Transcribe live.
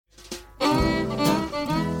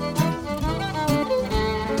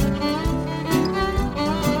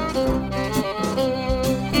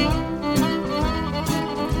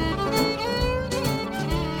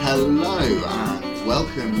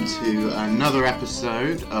to another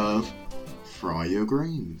episode of Fry Your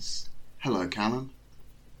Greens. Hello, Callum.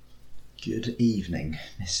 Good evening,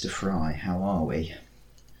 Mr. Fry. How are we?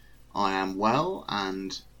 I am well,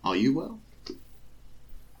 and are you well?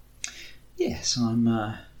 Yes, I'm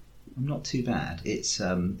not too bad. It's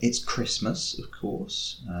Christmas, of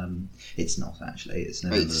course. It's not actually. It's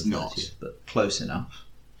November the 30th, but close enough.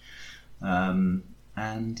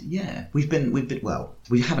 And yeah, we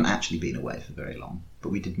haven't actually been away for very long, but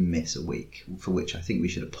we did miss a week, for which I think we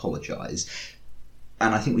should apologise.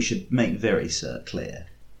 And I think we should make very clear,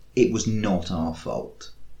 it was not our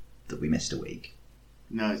fault that we missed a week.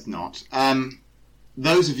 No, it's not.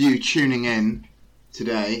 Those of you tuning in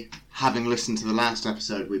today, having listened to the last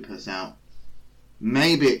episode we put out,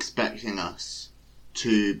 may be expecting us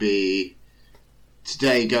to be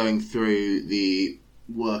today going through the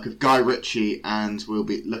work of Guy Ritchie, and we'll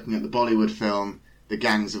be looking at the Bollywood film The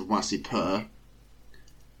Gangs of Wasseypur.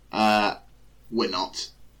 We're not.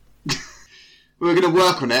 We're going to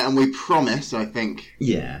work on it, and we promise, I think.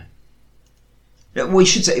 Yeah. We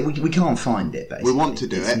should say we can't find it, basically. We want to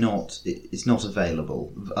do it. It's not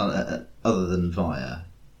available other than via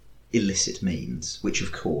illicit means, which,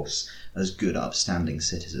 of course, as good upstanding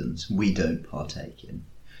citizens, we don't partake in.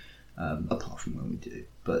 Apart from when we do.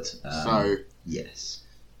 But, so, yes.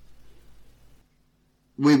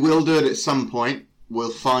 We will do it at some point.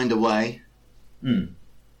 We'll find a way.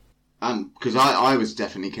 Because I was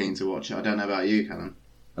definitely keen to watch it. I don't know about you, Callum.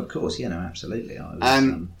 Of course, yeah, no, absolutely. I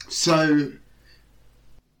was, So,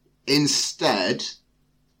 instead,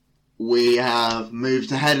 we have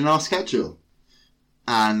moved ahead in our schedule.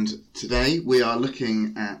 And today we are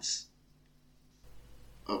looking at...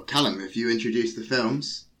 Oh, Callum, if you introduce the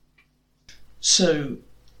films... So,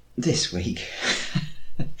 this week,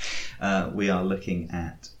 we are looking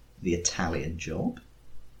at The Italian Job,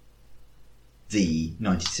 the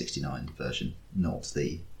 1969 version, not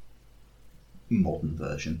the modern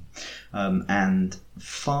version, and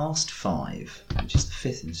Fast 5, which is the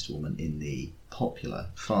fifth instalment in the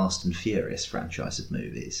popular Fast and Furious franchise of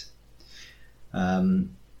movies.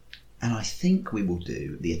 And I think we will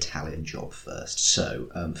do The Italian Job first.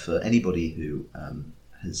 So, for anybody who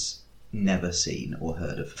has never seen or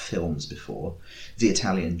heard of films before, The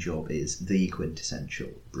Italian Job is the quintessential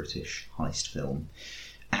British heist film,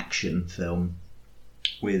 action film,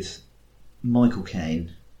 with Michael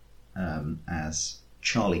Caine as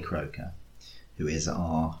Charlie Croker, who is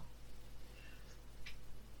our...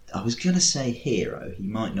 I was going to say hero. He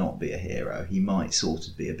might not be a hero. He might sort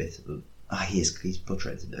of be a bit of a... he's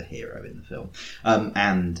portrayed as a hero in the film.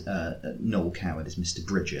 And Noel Coward is Mr.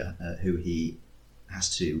 Bridger, who he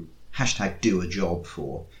has to #do a job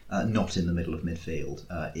for, not in the middle of midfield,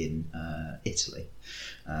 in Italy.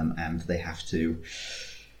 And they have to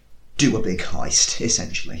do a big heist,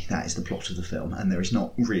 essentially. That is the plot of the film, and there is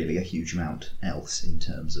not really a huge amount else in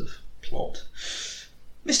terms of plot.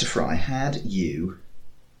 Mr. Fry, had you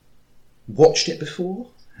watched it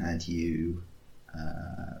before? Had you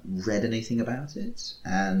read anything about it?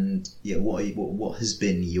 And yeah, what has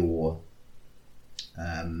been your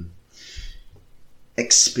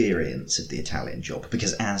experience of The Italian Job?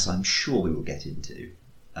 Because, as I'm sure we will get into,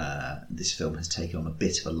 this film has taken on a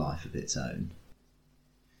bit of a life of its own.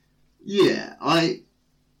 Yeah, I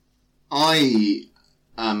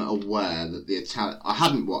am aware that I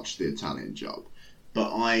hadn't watched The Italian Job,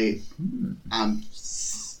 but I am...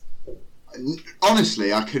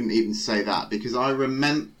 Honestly, I couldn't even say that, because I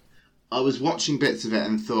was watching bits of it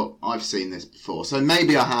and thought, I've seen this before. So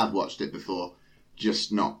maybe I have watched it before,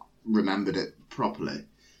 just not remembered it properly.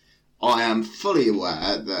 I am fully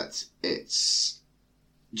aware that it's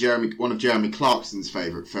one of Jeremy Clarkson's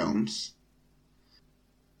favourite films.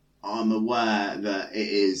 I'm aware that it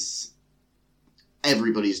is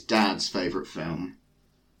everybody's dad's favourite film.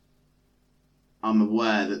 I'm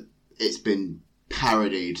aware that it's been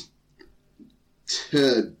parodied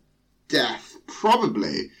to death.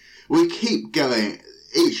 Probably. We keep going.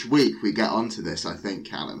 Each week we get onto this, I think,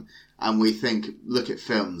 Callum, and we look at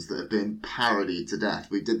films that have been parodied to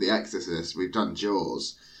death. We did The Exorcist, we've done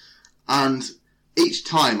Jaws, and each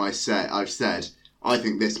time I've said, I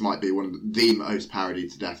think this might be one of the most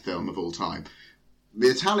parodied to death film of all time. The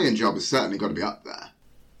Italian Job has certainly got to be up there.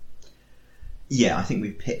 Yeah, I think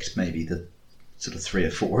we've picked maybe the sort of 3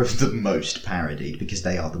 or 4 of the most parodied, because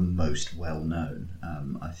they are the most well known,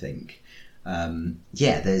 I think.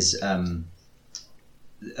 There's...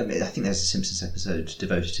 I think there's a Simpsons episode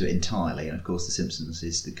devoted to it entirely, and of course The Simpsons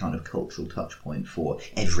is the kind of cultural touch point for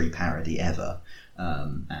every parody ever,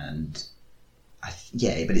 but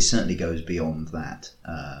it certainly goes beyond that.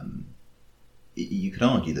 you could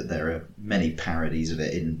argue that there are many parodies of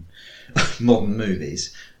it in modern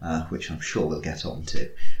movies, which I'm sure we'll get on to.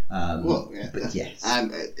 But yes.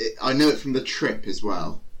 I know it from The Trip as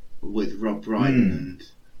well, with Rob Brydon and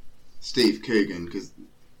Steve Coogan, because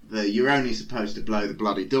you're only supposed to blow the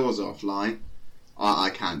bloody doors off line. I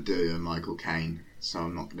can't do a Michael Caine, so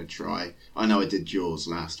I'm not going to try. I know I did Jaws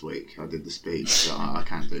last week. I did the speech, so I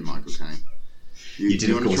can't do Michael Caine. You did,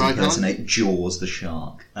 of course, impersonate Jaws the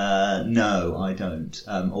shark. No, I don't.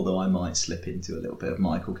 Although I might slip into a little bit of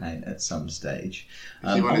Michael Caine at some stage.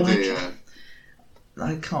 You want to do...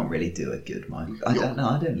 I can't really do a good Michael. I don't know.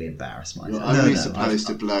 I don't really embarrass myself. You're only supposed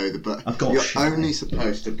to blow the. Only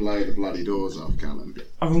supposed to blow the bloody doors off, Callum.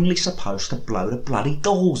 Only supposed to blow the bloody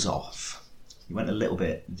doors off. You went a little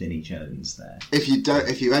bit Vinnie Jones there. If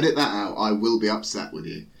you edit that out, I will be upset with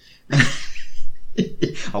you.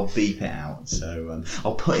 I'll beep it out. So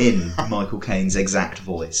I'll put in Michael Caine's exact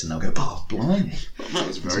voice, and they'll go, "Oh, blimey!" That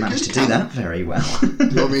was very good. Managed to do that very well. Do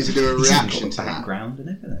you want me to do a reaction to that? Background and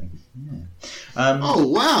everything. Yeah. Oh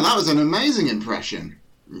wow, that was an amazing impression.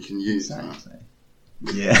 You can use that.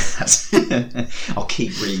 Yeah, I'll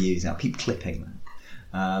keep reusing. I'll keep clipping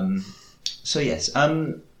that. So yes,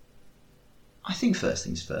 I think first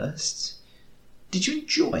things first. Did you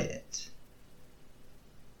enjoy it?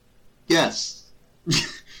 Yes.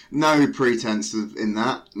 No pretense in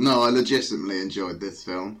that. No, I legitimately enjoyed this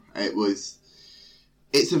film. It's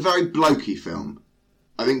a very blokey film.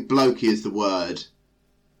 I think blokey is the word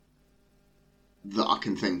that I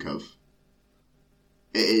can think of.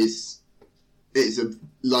 It's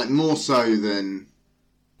more so than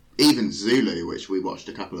even Zulu, which we watched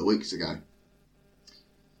a couple of weeks ago.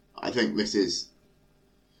 I think this is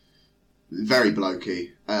very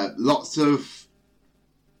blokey. Lots of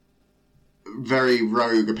very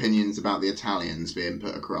rogue opinions about the Italians being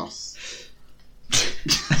put across.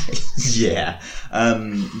 Yeah.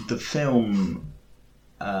 The film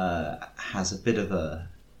has a bit of a...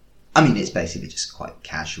 I mean, it's basically just quite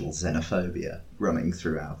casual xenophobia running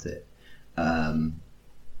throughout it,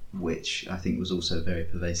 which I think was also very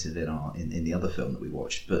pervasive in the other film that we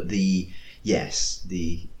watched. But the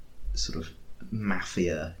sort of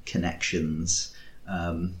mafia connections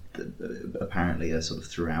that apparently are sort of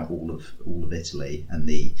throughout all of Italy, and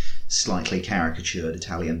the slightly caricatured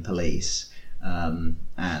Italian police, and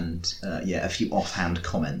a few offhand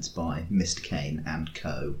comments by Mr. Caine and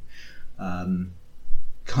co.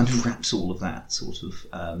 Kind of wraps all of that sort of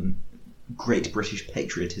great British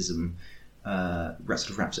patriotism. Wraps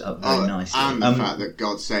it up very nicely. And the fact that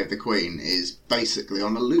God Save the Queen is basically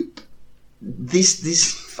on a loop.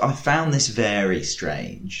 This I found this very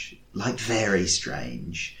strange. Like, very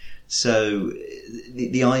strange. So,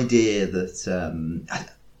 the idea that...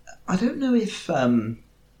 I don't know if... I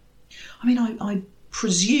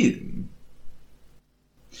presume...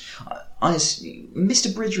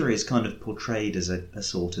 Mr. Bridger is kind of portrayed as a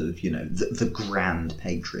sort of, the grand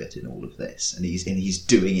patriot in all of this. And he's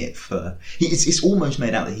doing it for... It's almost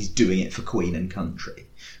made out that he's doing it for Queen and country.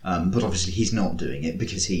 But obviously he's not doing it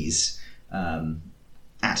because he's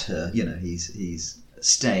at her, he's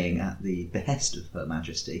staying at the behest of Her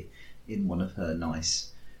Majesty in one of her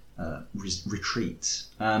nice retreats.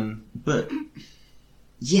 But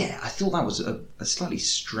yeah, I thought that was a slightly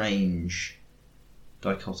strange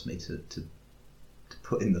dichotomy to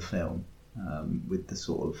put in the film, with the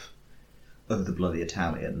sort of the bloody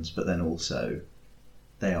Italians, but then also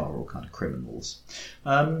they are all kind of criminals.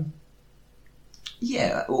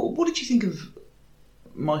 Yeah, what did you think of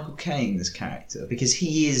Michael Caine's character? Because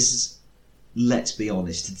he is, let's be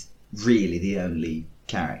honest, really the only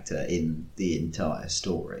character in the entire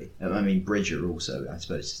story. I mean, Bridger also, I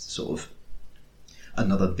suppose, is sort of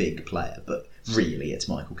another big player, but really it's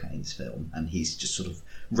Michael Caine's film, and he's just sort of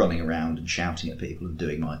running around and shouting at people and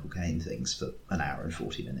doing Michael Caine things for an hour and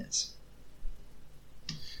 40 minutes.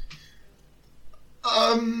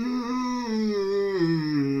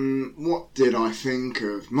 What did I think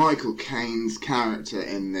of Michael Caine's character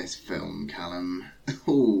in this film, Callum?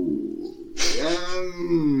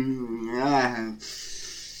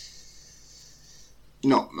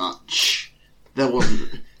 Not much. There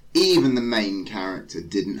wasn't... Even the main character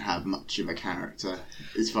didn't have much of a character,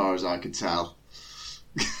 as far as I could tell.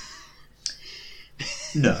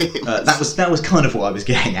 No, that was kind of what I was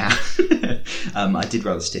getting at. I did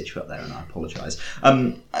rather stitch you up there, and I apologise.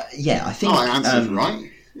 Yeah, I think... Oh, I answered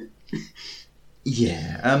right.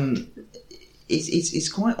 Yeah, it's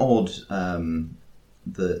quite odd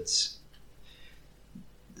that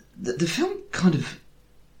the film kind of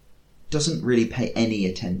doesn't really pay any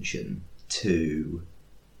attention to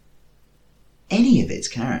any of its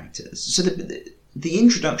characters. So the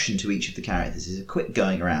introduction to each of the characters is a quick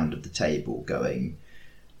going around of the table, going,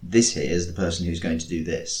 this here is the person who's going to do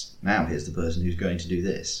this. Now here's the person who's going to do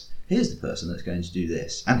this. Here's the person that's going to do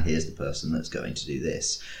this. And here's the person that's going to do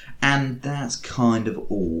this. And that's kind of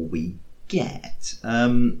all we get.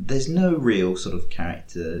 There's no real sort of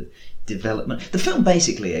character development. The film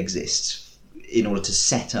basically exists in order to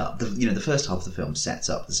set up, the first half of the film sets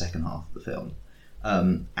up the second half of the film.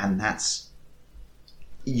 And that's,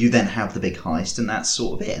 you then have the big heist, and that's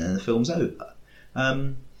sort of it, and then the film's over.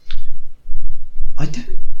 I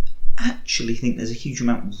don't actually think there's a huge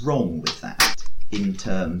amount wrong with that in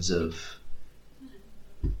terms of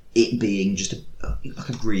it being just a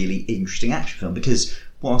really interesting action film, because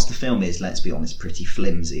whilst the film is, let's be honest, pretty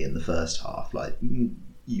flimsy in the first half, like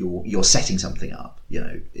you're setting something up,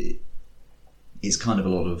 it's kind of a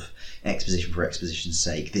lot of exposition for exposition's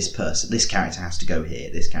sake. This character has to go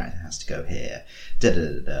here, this character has to go here,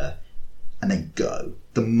 and then go.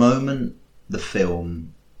 The moment the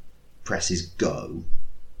film presses go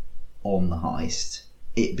on the heist,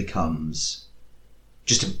 it becomes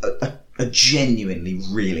just a genuinely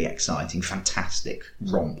really exciting, fantastic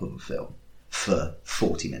romp of a film for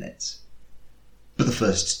 40 minutes. But the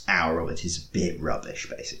first hour of it is a bit rubbish,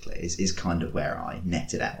 basically, is kind of where I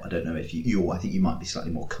net it out. I don't know if I think you might be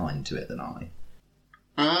slightly more kind to it than I.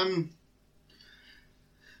 I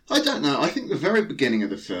don't know. I think the very beginning of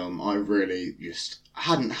the film, I really just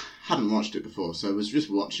hadn't watched it before, so I was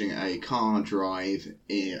just watching a car drive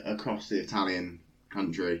across the Italian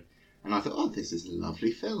country, and I thought, oh, this is a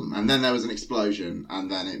lovely film. And then there was an explosion,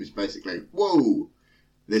 and then it was basically, whoa,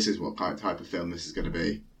 this is what type of film this is going to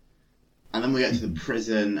be. And then we get to the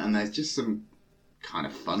prison, and there's just some kind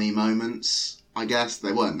of funny moments, I guess.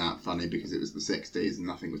 They weren't that funny because it was the 60s, and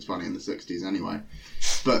nothing was funny in the 60s anyway.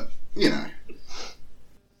 But,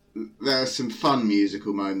 there are some fun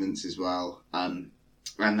musical moments as well. And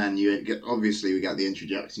then we get the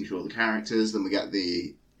introduction to all the characters, then we get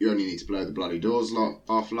the you only need to blow the bloody doors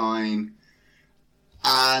offline.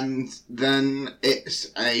 And then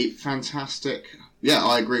it's a fantastic... Yeah,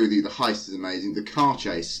 I agree with you. The heist is amazing. The car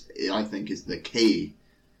chase, I think, is the key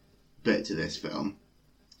bit to this film.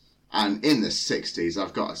 And in the 60s,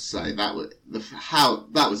 I've got to say, that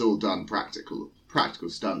was all done practical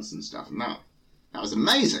stunts and stuff, and that was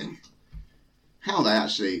amazing. How they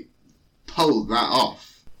actually pulled that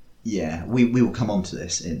off. Yeah, we will come on to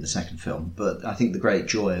this in the second film, but I think the great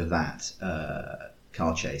joy of that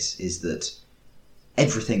car chase is that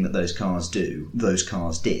everything that those cars did.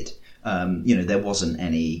 There wasn't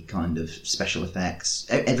any kind of special effects.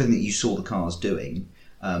 Everything that you saw the cars doing,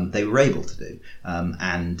 they were able to do,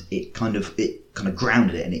 and it kind of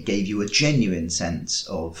grounded it, and it gave you a genuine sense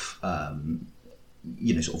of,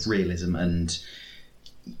 sort of realism and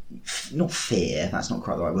not fear. That's not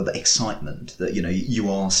quite the right word, but excitement that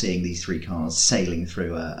you are seeing these three cars sailing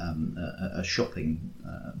through a shopping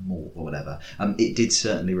mall or whatever. It did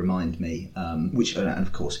certainly remind me, and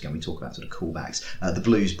of course again we talk about sort of callbacks. The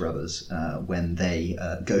Blues Brothers when they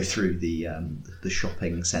go through the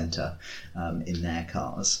shopping centre in their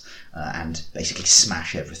cars and basically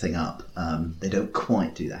smash everything up. They don't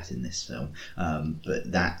quite do that in this film,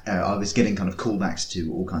 but that I was getting kind of callbacks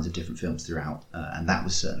to all kinds of different films throughout, and that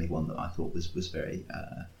was certainly one that I thought was very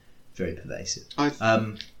very pervasive.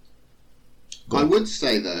 I would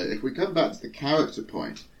say though, if we come back to the character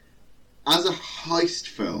point, as a heist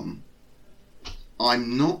film,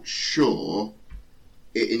 I'm not sure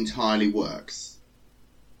it entirely works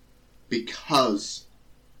because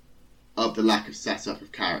of the lack of setup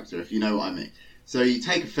of character, if you know what I mean. So you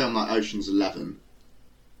take a film like Ocean's 11,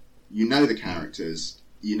 you know the characters,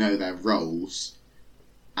 you know their roles,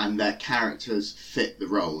 and their characters fit the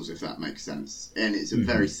roles, if that makes sense. And it's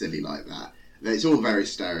very silly like that. It's all very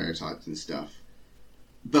stereotyped and stuff.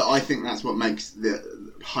 But I think that's what makes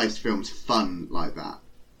the heist films fun like that.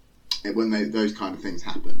 When those kind of things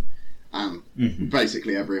happen.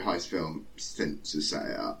 Basically every heist film since to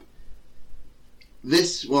set it up.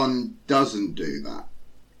 This one doesn't do that.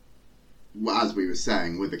 As we were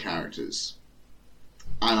saying, with the characters.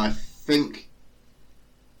 And I think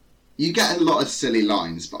you get a lot of silly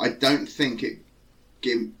lines, but I don't think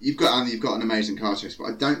you've got an amazing car chase, but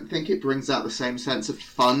I don't think it brings out the same sense of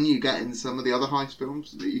fun you get in some of the other heist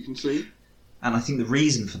films that you can see. And I think the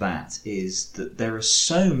reason for that is that there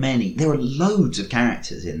are loads of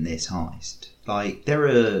characters in this heist. Like, there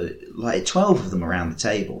are 12 of them around the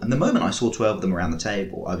table. And the moment I saw 12 of them around the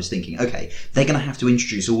table, I was thinking, okay, they're going to have to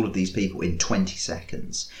introduce all of these people in 20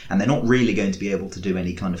 seconds. And they're not really going to be able to do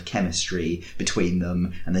any kind of chemistry between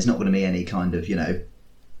them. And there's not going to be any kind of,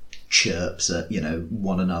 chirps at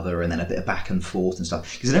one another, and then a bit of back and forth and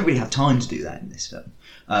stuff, because they don't really have time to do that in this film.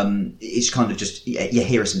 It's kind of just,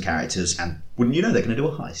 here are some characters, and wouldn't you know, they're going to do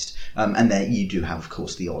a heist. And then you do have, of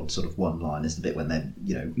course, the odd sort of one-liners, the bit when they're,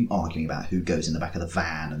 arguing about who goes in the back of the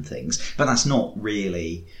van and things. But that's not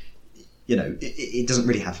really, it doesn't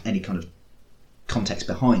really have any kind of context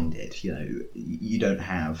behind it. You don't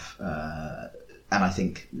have, and I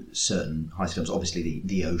think certain heist films, obviously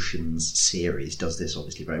the Oceans series does this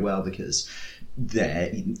obviously very well, because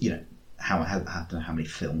they're, how many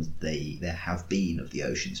films there have been of the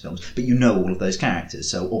Oceans films, but all of those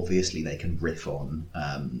characters, so obviously they can riff on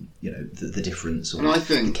the difference or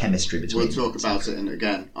the chemistry between them. We'll talk about it, and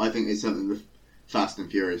again, I think it's something the Fast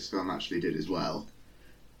and Furious film actually did as well.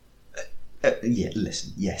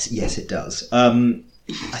 Yes, it does. I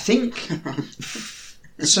think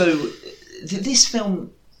so. This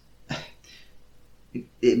film,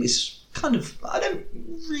 it was kind of, I don't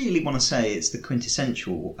really want to say it's the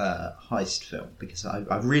quintessential heist film, because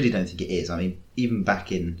I really don't think it is. I mean, even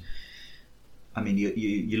back in,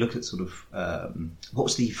 you look at sort of, what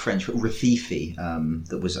was the French, Rififi,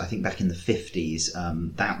 that was, I think, back in the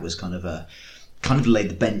 50s, that was kind of laid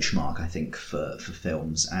the benchmark, I think, for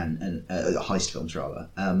films, and heist films, rather.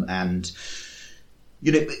 And,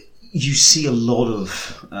 you see a lot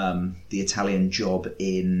of the Italian Job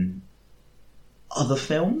in other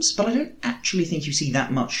films, but I don't actually think you see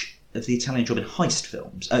that much of the Italian Job in heist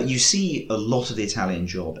films. You see a lot of the Italian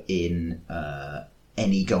Job in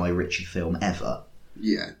any Guy Ritchie film ever.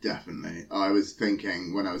 Yeah, definitely. I was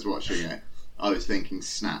thinking, when I was watching it, I was thinking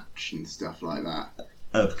Snatch and stuff like that.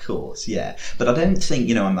 Of course, yeah. But I don't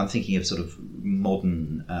think, I'm thinking of sort of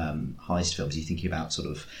modern heist films. You're thinking about sort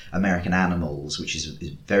of American Animals, which is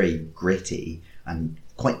very gritty and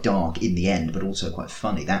quite dark in the end, but also quite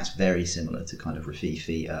funny. That's very similar to kind of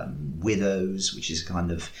Rififi. Widows, which is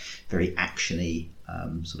kind of very actiony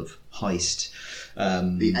sort of heist.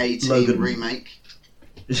 The A-Team remake.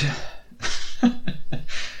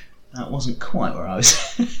 That wasn't quite where I was.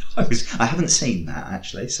 I haven't seen that,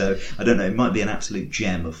 actually, so I don't know. It might be an absolute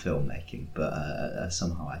gem of filmmaking, but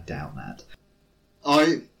somehow I doubt that.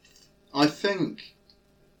 I think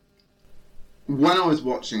when I was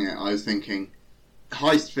watching it, I was thinking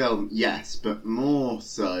heist film, yes, but more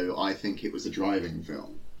so, I think it was a driving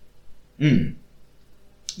film.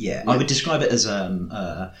 Yeah, I would describe it as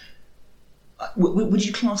would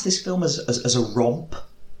you class this film as a romp?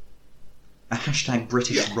 A hashtag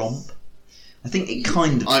British romp? I think it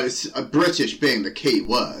kind of... British being the key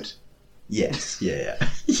word. Yes, yeah.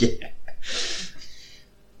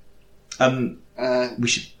 We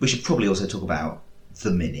should probably also talk about the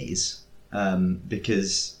Minis,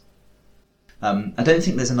 because I don't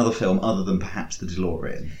think there's another film other than perhaps the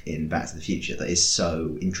DeLorean in Back to the Future that is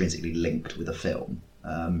so intrinsically linked with a film.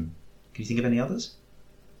 Can you think of any others?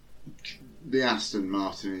 The Aston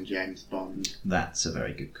Martin and James Bond. That's a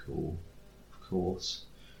very good call. Course,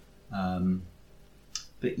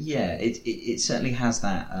 but yeah, it certainly has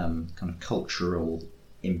that kind of cultural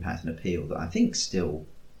impact and appeal that I think still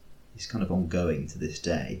is kind of ongoing to this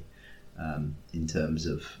day, in terms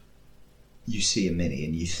of you see a Mini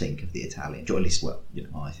and you think of the Italian Job, at least,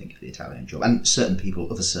 I think of the Italian Job, and certain people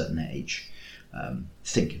of a certain age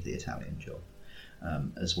think of the Italian Job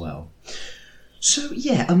as well. So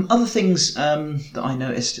yeah, other things that I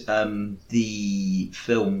noticed, the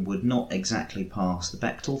film would not exactly pass the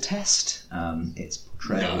Bechdel test. Its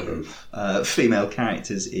portrayal of female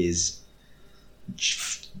characters is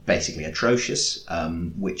basically atrocious,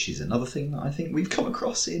 which is another thing that I think we've come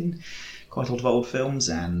across in quite a lot of old films,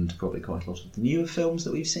 and probably quite a lot of the newer films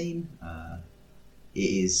that we've seen. It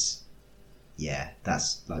is,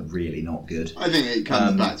 that's like really not good. I think it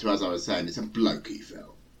comes back to, as I was saying, it's a blokey film.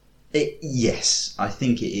 Yes, I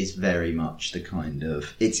think it is very much the kind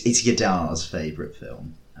of... It's Yadar's favourite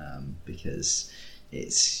film, because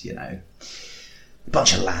it's, a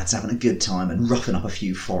bunch of lads having a good time and roughing up a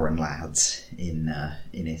few foreign lads in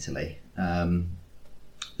Italy.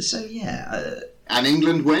 So, yeah... and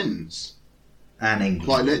England wins. And England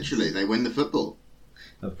Quite literally, they win the football.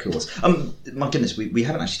 Of course. My goodness, we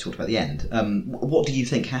haven't actually talked about the end. What do you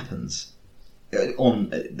think happens? On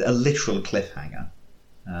a literal cliffhanger.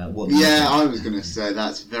 I was going to say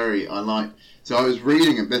that's very unlike. So I was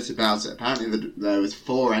reading a bit about it. Apparently, there was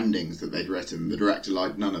 4 endings that they'd written. The director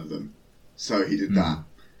liked none of them, so he did that.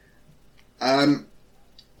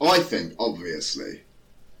 I think obviously,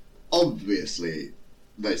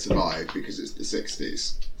 they survived because it's the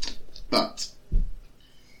 60s. But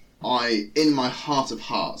I, in my heart of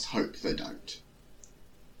hearts, hope they don't,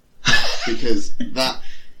 because that,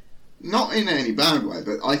 not in any bad way,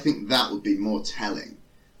 but I think that would be more telling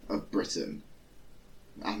of Britain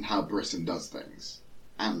and how Britain does things.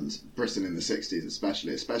 And Britain in the 60s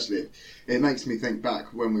especially it makes me think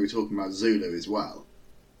back when we were talking about Zulu as well.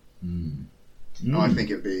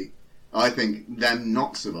 I think them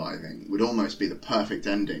not surviving would almost be the perfect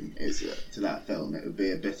ending to that film. It would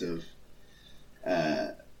be a bit of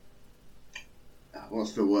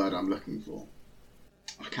what's the word I'm looking for?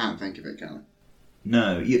 I can't think of it, can I?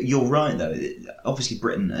 No, you're right though. Obviously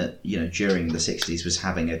Britain during the 60s was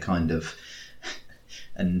having a kind of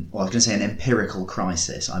I was going to say an empirical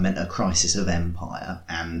crisis. I meant a crisis of empire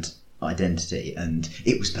and identity, and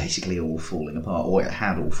it was basically all falling apart, or it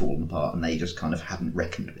had all fallen apart, and they just kind of hadn't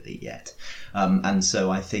reckoned with it yet. And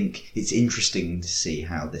so I think it's interesting to see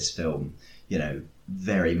how this film,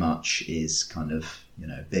 very much is kind of,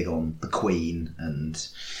 big on the Queen, and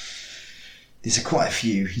there's quite a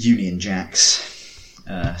few Union Jacks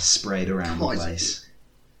sprayed around the place.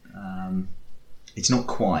 It's not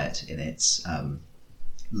quiet in its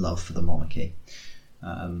love for the monarchy.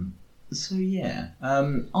 So yeah,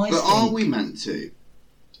 are we meant to?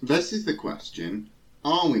 This is the question.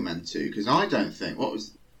 Are we meant to? Because I don't think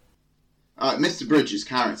Mr. Bridges'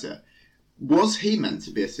 character, was he meant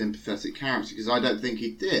to be a sympathetic character? Because I don't think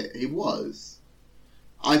he did. He was.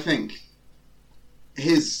 I think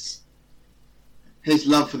his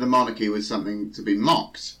love for the monarchy was something to be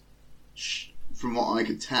mocked, from what I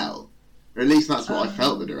could tell. Or at least that's what I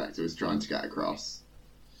felt the director was trying to get across.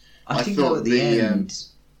 I think at the end,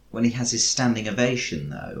 when he has his standing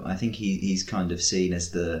ovation, though, I think he's kind of seen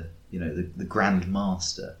as the Grand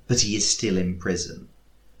Master, but he is still in prison.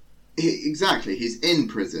 Exactly, he's in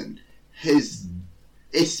prison.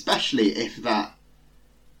 Especially if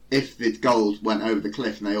the gold went over the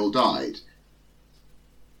cliff and they all died.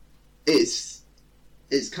 It's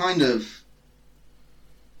kind of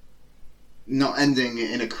not ending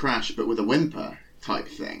in a crash, but with a whimper type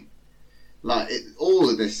thing. Like, all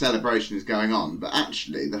of this celebration is going on, but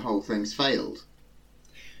actually the whole thing's failed.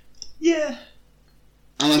 Yeah.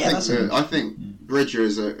 And I think Bridger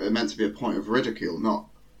is meant to be a point of ridicule, not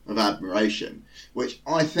of admiration, which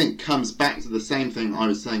I think comes back to the same thing I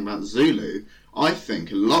was saying about Zulu. I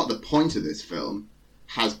think a lot of the point of this film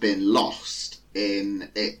has been lost in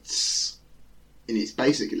its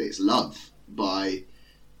love by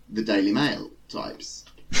the Daily Mail types.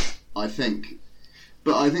 I think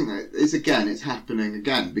that it's happening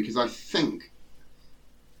again, because I think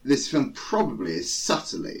this film probably is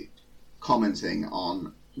subtly commenting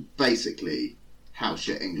on basically how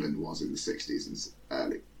shit England was in the 60s and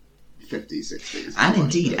early 50s, 60s. And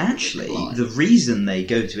indeed, actually, the reason they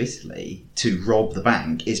go to Italy to rob the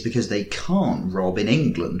bank is because they can't rob in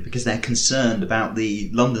England, because they're concerned about the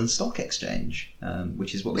London Stock Exchange,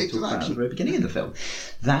 which is what they talk about at the very beginning of the film.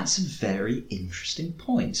 That's a very interesting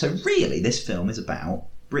point. So really, this film is about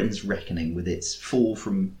Britain's reckoning with its fall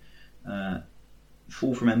from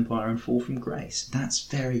empire and fall from grace. That's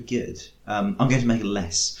very good. I'm going to make a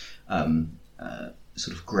less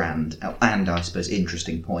sort of grand and, I suppose,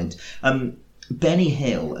 interesting point. Benny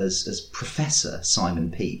Hill as Professor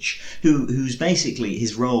Simon Peach, who's basically,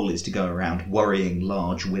 his role is to go around worrying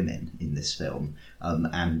large women in this film,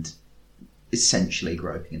 and essentially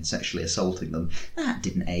groping and sexually assaulting them. That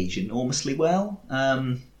didn't age enormously well.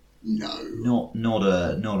 No,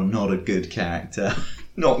 not a good character.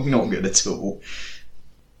 not good at all.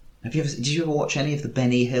 Did you ever watch any of the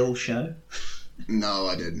Benny Hill show? No,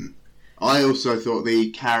 I didn't. I also thought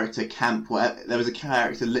the character there was a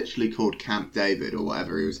character literally called Camp David, or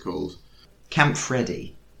whatever he was called. Camp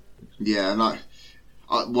Freddy. Yeah, and I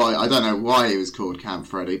don't know why he was called Camp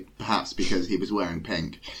Freddy. Perhaps because he was wearing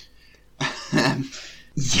pink. It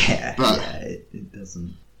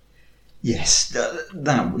doesn't. Yes,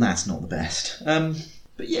 that's not the best.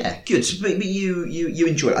 But yeah, good. But you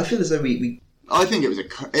enjoy it. I feel as though we. I think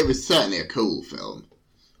it was certainly a cool film.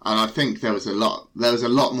 And I think there was a lot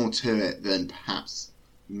more to it than perhaps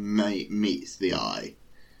meets the eye.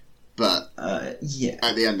 But at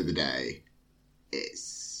the end of the day,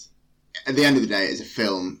 it's a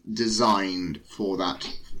film designed for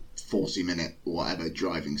that 40-minute whatever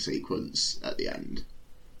driving sequence at the end.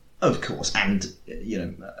 Of course, and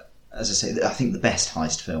as I say, I think the best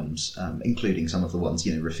heist films, including some of the ones,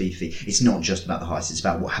 Rafifi, it's not just about the heist, it's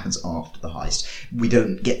about what happens after the heist. We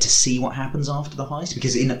don't get to see what happens after the heist,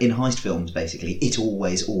 because in heist films, basically, it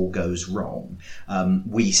always all goes wrong.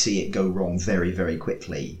 We see it go wrong very, very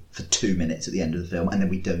quickly for 2 minutes at the end of the film, and then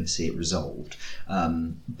we don't see it resolved.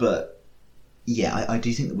 But, yeah, I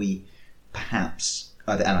do think that we perhaps...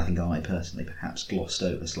 And I think I personally perhaps glossed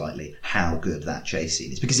over slightly how good that chase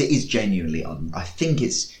scene is, because it is genuinely I think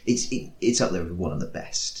it's up there with one of the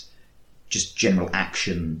best just general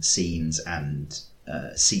action scenes and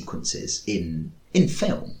sequences in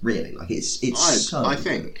film. Really, like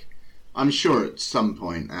I'm sure at some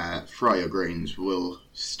point Friar Greens will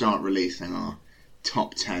start releasing our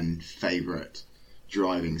top 10 favourite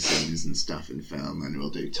driving scenes and stuff in film, and we'll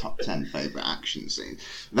do top 10 favourite action scenes.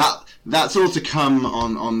 That's all to come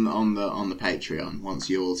on the Patreon once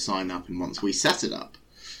you all sign up and once we set it up.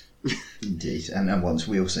 Indeed, and once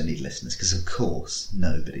we also need listeners, because of course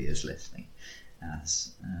nobody is listening.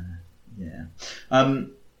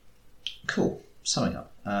 Cool. Summing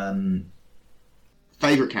up.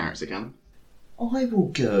 Favourite character, Callum? I will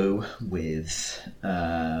go with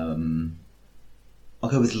Lorna,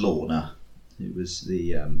 who was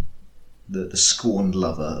the scorned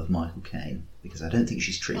lover of Michael Caine, because I don't think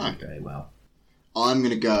she's treated very well. I'm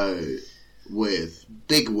going to go with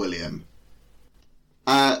Big William.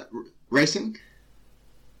 Racing?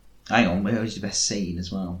 Hang on, where was the best scene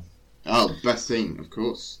as well? Oh, best scene, of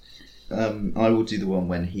course. I will do the one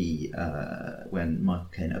when when Michael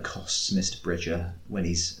Caine accosts Mr. Bridger when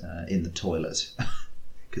he's in the toilet,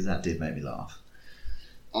 because that did make me laugh.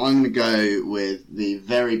 I'm going to go with the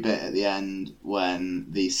very bit at the end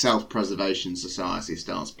when the Self-Preservation Society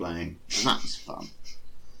starts playing. That's fun.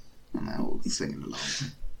 And they're all singing along.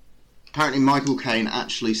 Apparently Michael Caine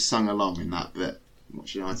actually sung along in that bit,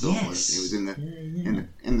 which I thought was... He was in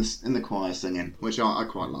the choir singing, which I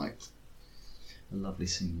quite liked. A lovely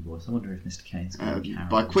singing voice. I wonder if Mr. Caine's got a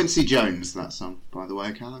by Quincy Jones, that song, by the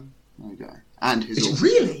way, Callum. There you go. And his author,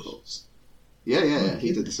 really? Of course. Yeah.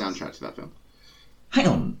 He did the soundtrack to that film. Hang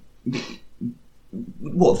on.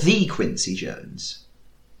 What, the Quincy Jones?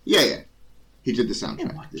 Yeah. He did the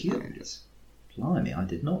soundtrack. Oh my goodness. Blimey, I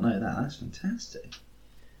did not know that. That's fantastic.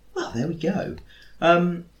 Well, there we go.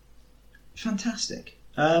 Fantastic.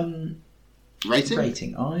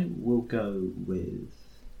 Rating? I will go with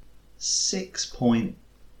 6.8.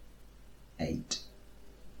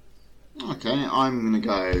 Okay, I'm going to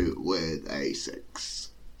go with a 6.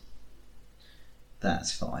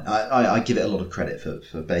 That's fine. I give it a lot of credit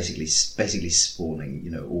for basically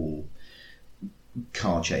spawning, all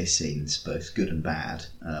car chase scenes, both good and bad.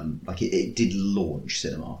 It did launch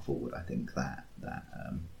cinema forward. I think that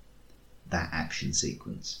action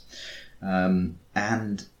sequence. And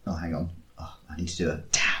hang on, I need to do a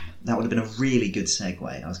damn. That would have been a really good segue.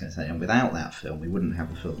 I was going to say, and without that film, we wouldn't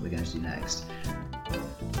have the film that we're going to do next.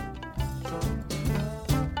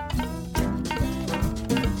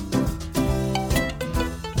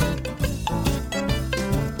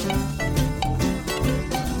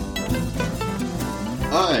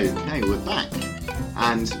 Okay, we're back,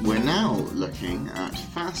 and we're now looking at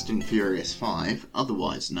Fast and Furious 5,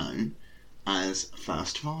 otherwise known as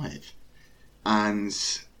Fast 5. And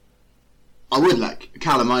I would like,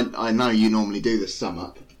 Callum, I know you normally do the sum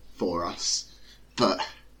up for us, but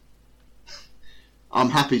I'm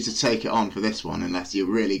happy to take it on for this one unless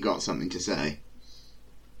you really got something to say.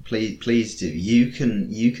 Please do. You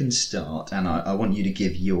can start, and I want you to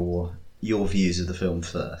give your views of the film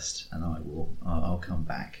first, and I'll come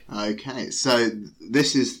back. Okay, so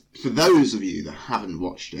this is, for those of you that haven't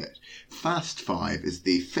watched it, Fast 5 is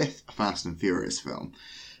the 5th Fast and Furious film.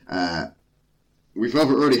 We've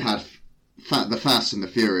already had the Fast and the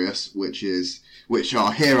Furious, which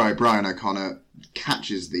our hero Brian O'Connor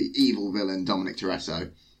catches the evil villain Dominic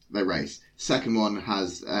Toretto. They race. Second one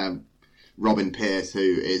has Robin Pierce, who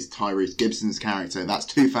is Tyrese Gibson's character. That's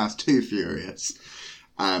Too Fast, Too Furious.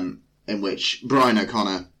 In which Brian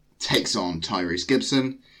O'Connor takes on Tyrese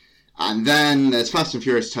Gibson. And then there's Fast and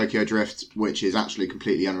Furious Tokyo Drift, which is actually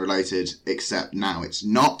completely unrelated, except now it's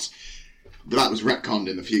not. But that was retconned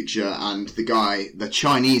in the future, and the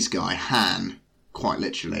Chinese guy, Han, quite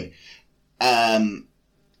literally,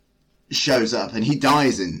 shows up, and he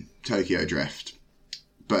dies in Tokyo Drift.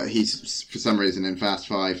 But he's, for some reason, in Fast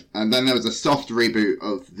 5. And then there was a soft reboot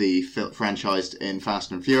of the franchise in Fast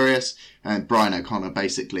and Furious, and Brian O'Connor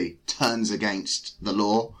basically turns against the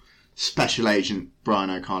law. Special Agent Brian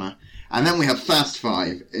O'Connor. And then we have Fast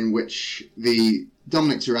 5, in which the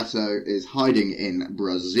Dominic Toretto is hiding in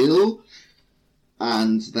Brazil,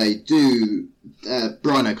 and they do...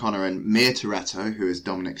 Brian O'Connor and Mia Toretto, who is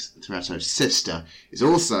Dominic Toretto's sister, is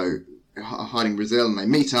also hiding in Brazil, and they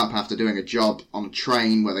meet up after doing a job on a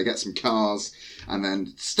train where they get some cars, and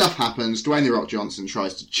then stuff happens. Dwayne The Rock Johnson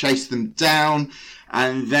tries to chase them down,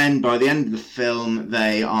 and then by the end of the film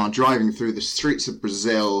they are driving through the streets of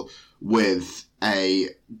Brazil with a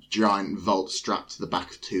giant Volt strapped to the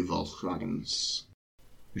back of 2 Volkswagens.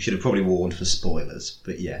 We should have probably warned for spoilers,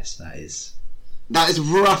 but yes, that is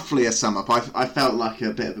roughly a sum up. I felt like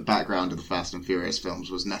a bit of the background of the Fast and Furious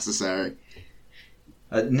films was necessary.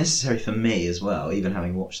 Necessary for me as well, even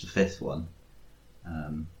having watched the fifth one.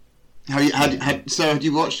 Had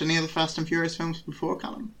you watched any of the Fast and Furious films before,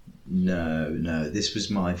 Callum? No. This was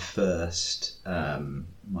my first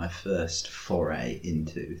foray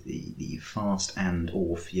into the Fast and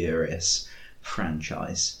or Furious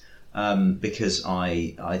franchise, because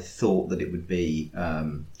I thought that it would be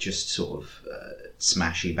just sort of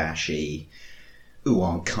smashy bashy, ooh,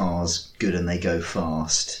 aren't cars good and they go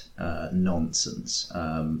fast nonsense,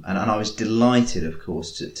 and I was delighted, of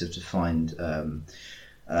course, to find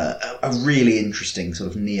a really interesting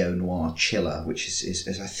sort of neo-noir chiller, which is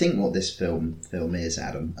I think what this film is,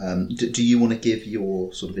 Adam. Do you want to give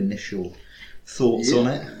your sort of initial thoughts on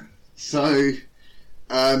it? So,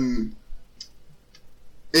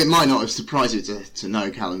 it might not have surprised you to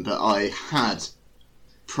know, Callum, but I had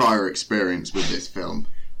prior experience with this film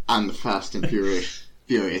and the Fast and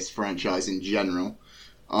Furious franchise in general.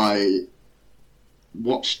 I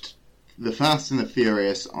watched The Fast and the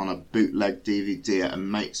Furious on a bootleg DVD at a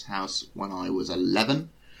mate's house when I was 11.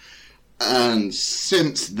 And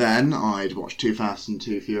since then, I'd watched Too Fast and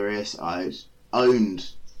Too Furious. I'd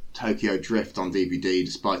owned Tokyo Drift on DVD,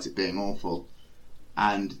 despite it being awful.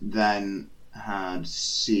 And then had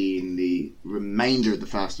seen the remainder of the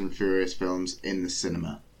Fast and Furious films in the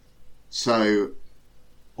cinema. So...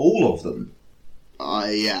 all of them?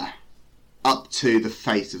 Yeah. Up to The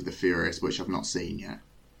Fate of the Furious, which I've not seen yet.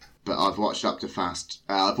 But I've watched up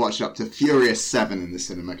to Furious 7 in the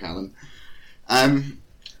cinema, Callum.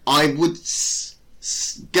 I would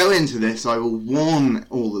go into this, I will warn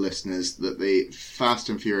all the listeners that the Fast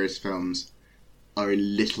and Furious films are a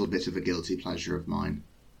little bit of a guilty pleasure of mine.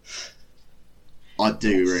 I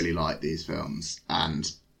do really like these films,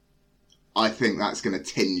 and I think that's going to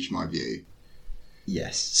tinge my view.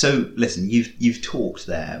 Yes. So, listen, you've talked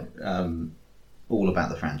there all about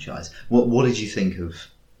the franchise. What did you think of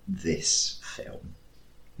this film?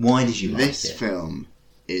 Why did you like it? This film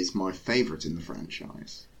is my favourite in the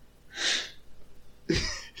franchise.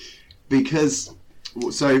 Because,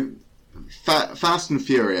 so, Fast and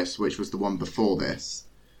Furious, which was the one before this,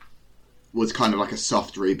 was kind of like a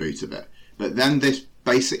soft reboot of it. But then this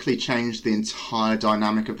basically changed the entire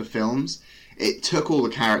dynamic of the films. It took all the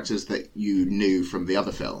characters that you knew from the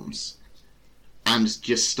other films and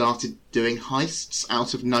just started doing heists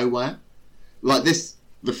out of nowhere. Like this,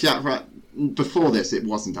 before this, it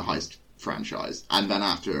wasn't a heist franchise, and then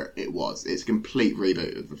after it was. It's a complete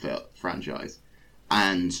reboot of the franchise.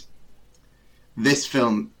 And this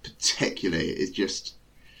film particularly is just...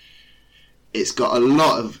 it's got a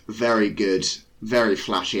lot of very good, very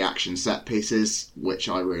flashy action set pieces, which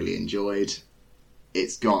I really enjoyed.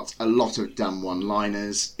 It's got a lot of dumb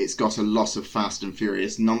one-liners. It's got a lot of Fast and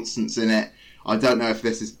Furious nonsense in it. I don't know if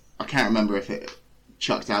this is... I can't remember if it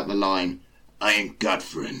chucked out the line, I ain't got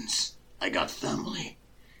friends, I got family.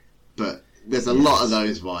 But there's a lot of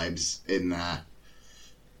those vibes in there.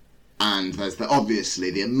 And there's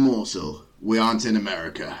obviously the immortal, we aren't in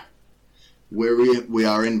America. We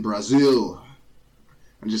are in Brazil.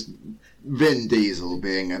 And just Vin Diesel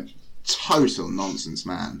being a total nonsense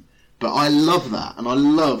man. But I love that, and I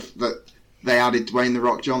love that they added Dwayne "The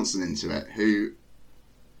Rock" Johnson into it, who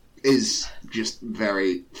is just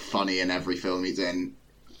very funny in every film he's in,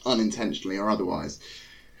 unintentionally or otherwise.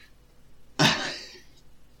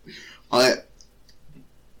 I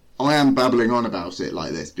am babbling on about it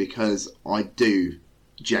like this because I do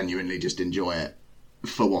genuinely just enjoy it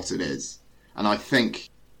for what it is. And I think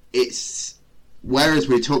it's... whereas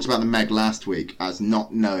we talked about the Meg last week as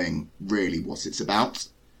not knowing really what it's about,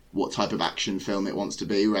 what type of action film it wants to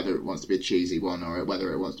be, whether it wants to be a cheesy one or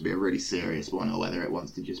whether it wants to be a really serious one or whether it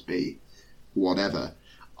wants to just be whatever.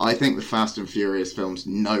 I think the Fast and Furious films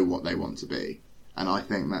know what they want to be. And I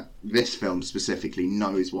think that this film specifically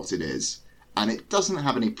knows what it is. And it doesn't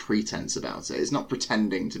have any pretense about it. It's not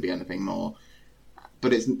pretending to be anything more,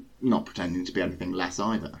 but it's not pretending to be anything less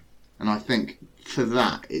either. And I think for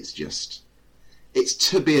that, it's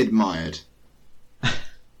to be admired.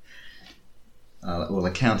 Well,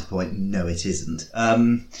 a counterpoint, no, it isn't.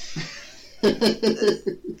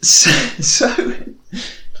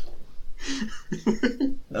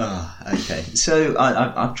 Okay. So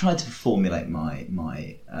I've tried to formulate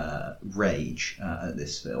my rage at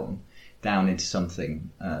this film down into something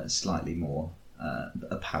slightly more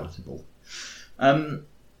palatable.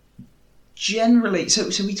 Generally,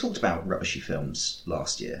 so we talked about rubbishy films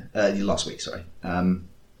last week. Sorry.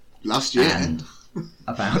 Last year. And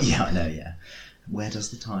about I know. Where does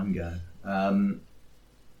the time go? And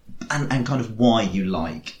kind of why you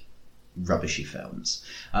like rubbishy films.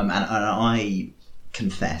 And I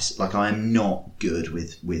confess, like, I am not good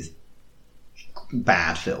with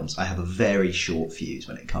bad films. I have a very short fuse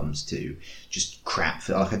when it comes to just crap.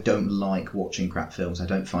 Like, I don't like watching crap films. I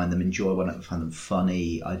don't find them enjoyable. I don't find them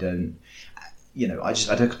funny. I don't, I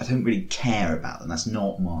don't really care about them. That's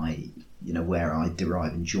not my, where I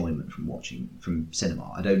derive enjoyment from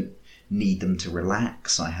cinema. I don't need them to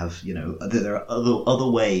relax. I have, there are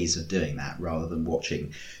other ways of doing that rather than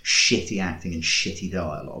watching shitty acting and shitty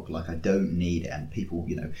dialogue. Like, I don't need it, and people,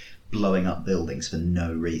 blowing up buildings for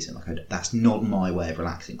no reason. Like, that's not my way of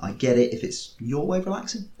relaxing. I get it. If it's your way of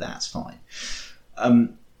relaxing, that's fine.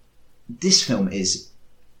 This film is,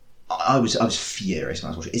 I was furious when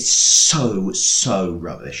I was watching it. It's so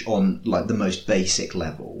rubbish on like the most basic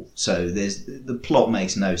level. So the plot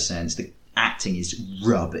makes no sense. The acting is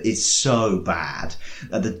rubbish. It's so bad.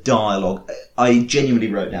 The dialogue, I genuinely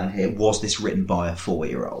wrote down here, was this written by a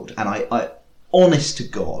 4-year-old? And I honest to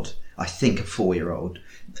God, I think a 4-year-old,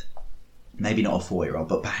 maybe not a 4-year-old,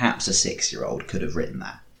 but perhaps a 6-year-old could have written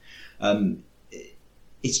that.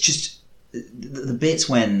 It's just the bits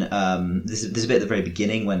when there's a bit at the very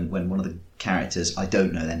beginning when one of the characters, I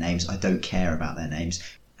don't know their names, I don't care about their names.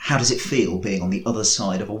 How does it feel being on the other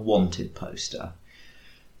side of a wanted poster?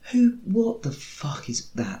 What the fuck is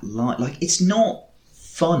that like? Like, it's not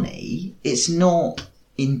funny, it's not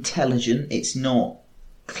intelligent, it's not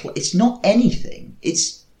anything.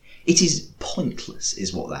 It is pointless,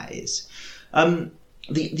 is what that is.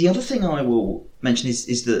 The other thing I will mention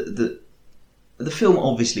is that the film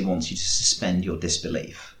obviously wants you to suspend your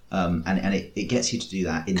disbelief, and it gets you to do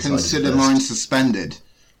that inside. Consider mine suspended.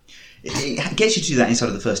 It gets you to do that inside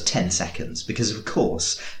of the first 10 seconds because, of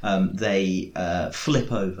course, they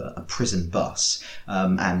flip over a prison bus.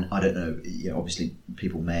 And I don't know, obviously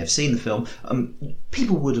people may have seen the film.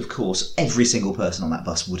 People would, of course, every single person on that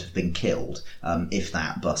bus would have been killed if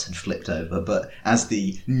that bus had flipped over. But as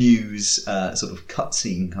the news sort of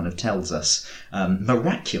cutscene kind of tells us,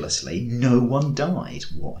 miraculously, no one died.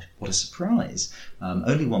 What a surprise.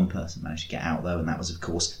 Only one person managed to get out, though, and that was, of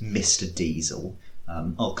course, Mr. Diesel.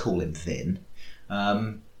 I'll call him Vin.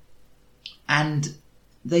 And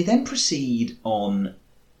they then proceed on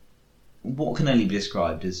what can only be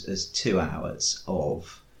described as 2 hours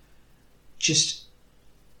of just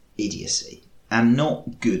idiocy. And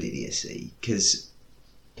not good idiocy, because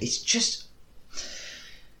it's just...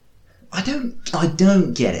 I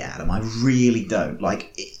don't get it, Adam. I really don't.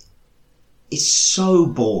 Like, it's so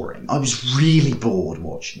boring. I was really bored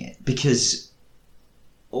watching it, because...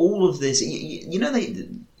 all of this,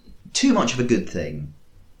 too much of a good thing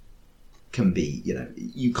can be,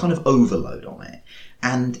 you kind of overload on it.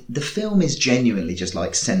 And the film is genuinely just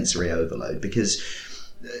like sensory overload, because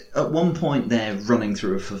at one point they're running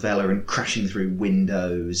through a favela and crashing through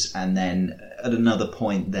windows, and then at another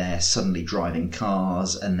point they're suddenly driving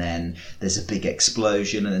cars, and then there's a big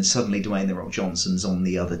explosion, and then suddenly Dwayne The Rock Johnson's on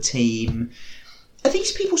the other team. Are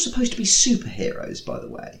these people supposed to be superheroes, by the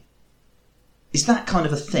way? Is that kind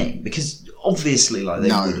of a thing? Because obviously, like, they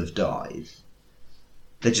would have died.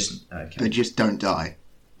 They're just okay. They just don't die.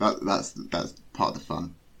 That's part of the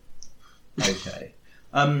fun. Okay.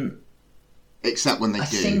 Except when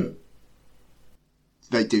they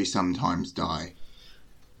they do sometimes die.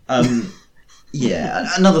 Yeah.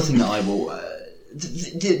 Another thing that I will.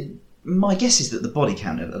 My guess is that the body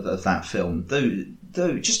count of that film,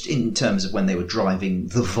 though, just in terms of when they were driving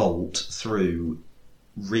the Vault through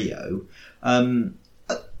Rio.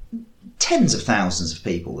 Tens of thousands of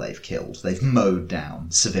people they've killed. They've mowed down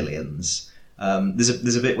civilians.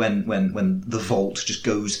 There's a bit when the Vault just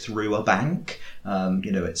goes through a bank.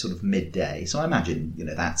 At sort of midday. So I imagine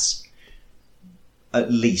that's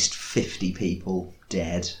at least 50 people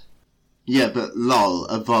dead. Yeah, but lol,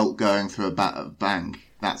 a Vault going through a bank.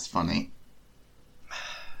 That's funny.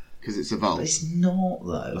 Because it's a Vault. But it's not,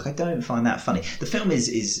 though. Like, I don't find that funny. The film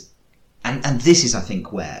is and this is, I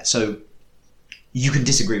think, where... So you can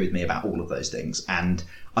disagree with me about all of those things, and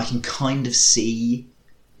I can kind of see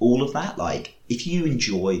all of that. Like, if you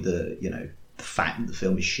enjoy the fact that the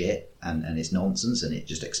film is shit and it's nonsense and it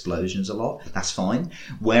just explosions a lot, that's fine.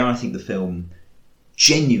 Where I think the film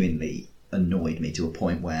genuinely annoyed me to a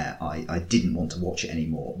point where I didn't want to watch it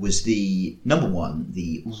anymore was number one,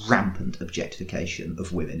 the rampant objectification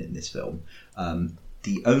of women in this film.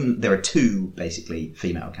 There are two basically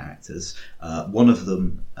female characters. One of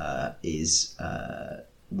them is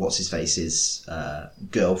what's his face's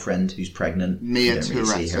girlfriend who's pregnant. Mia we don't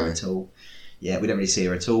really see her at all. Yeah, we don't really see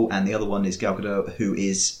her at all. And the other one is Gal Gadot, who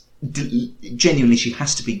is genuinely, she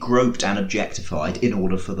has to be groped and objectified in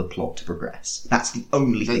order for the plot to progress. That's the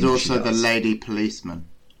only thing. There's also the lady policeman.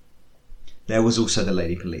 There was also the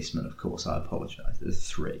lady policeman, of course. I apologise. There's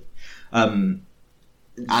three.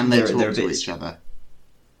 And they talk to each other.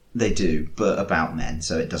 They do, but about men,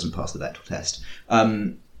 so it doesn't pass the Bechdel test.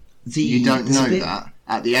 You don't know that.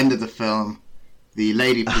 At the end of the film, the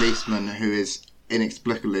lady policeman who is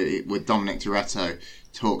inexplicably with Dominic Toretto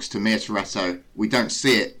talks to Mia Toretto. We don't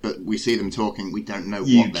see it, but we see them talking. We don't know what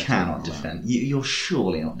they're talking about. You cannot defend. You're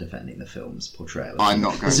surely not defending the film's portrayal. I'm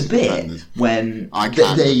not going to defend it. There's a bit when I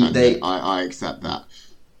can defend it. I accept that.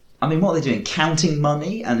 I mean, what are they doing? Counting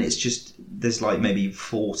money, and it's just there's like maybe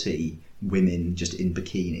 40 women just in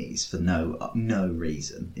bikinis for no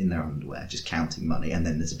reason in their underwear, just counting money, and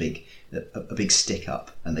then there's a big stick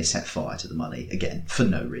up, and they set fire to the money again for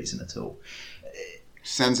no reason at all.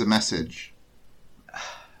 Sends a message.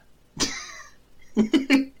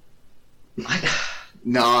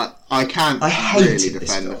 No, I can't really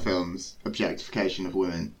defend the film's objectification of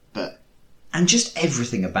women, and just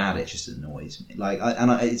everything about it just annoys me.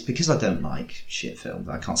 It's because I don't like shit films.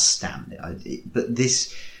 I can't stand it. But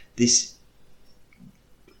this.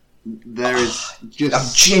 There is just.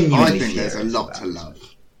 I'm genuinely. I think there's a lot to love.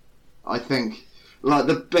 I think, like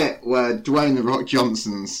the bit where Dwayne "The Rock"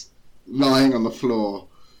 Johnson's lying on the floor,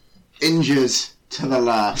 injured to the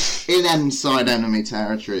last, in inside enemy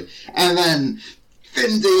territory, and then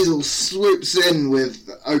Vin Diesel swoops in with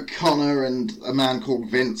O'Connor and a man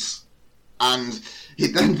called Vince, and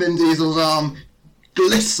then Vin Diesel's arm,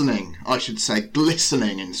 glistening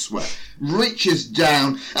in sweat, reaches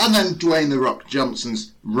down, and then Dwayne "The Rock"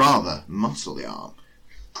 Johnson's rather muscly arm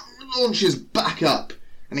launches back up,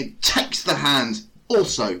 and he takes the hand,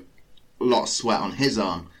 also a lot of sweat on his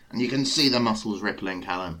arm, and you can see the muscles rippling,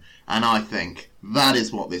 Callum. And I think that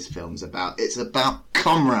is what this film's about. It's about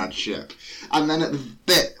comradeship. And then at the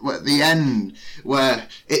bit at the end where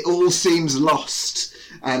it all seems lost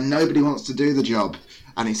and nobody wants to do the job,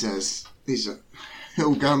 and he says,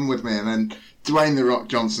 he'll come with me, and then Dwayne "The Rock"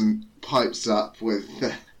 Johnson pipes up with,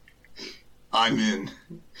 I'm in.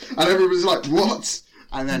 And everybody's like, what?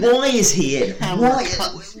 And then why is he in? Why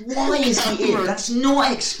is he in? That's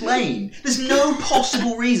not explained. There's no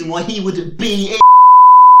possible reason why he would be in.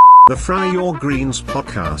 The Fry Your Greens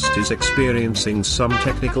podcast is experiencing some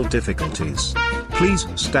technical difficulties. Please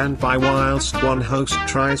stand by whilst one host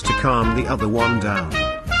tries to calm the other one down.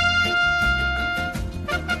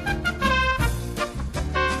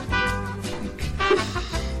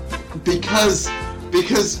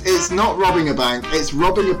 Because it's not robbing a bank, it's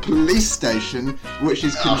robbing a police station, which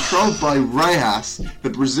is controlled by Reyes, the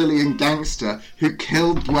Brazilian gangster who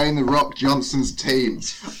killed Dwayne "The Rock" Johnson's team.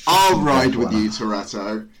 I'll ride with you,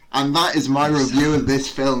 Toretto. And that is my review of this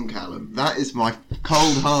film, Callum. That is my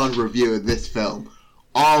cold, hard review of this film.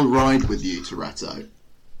 I'll ride with you, Toretto.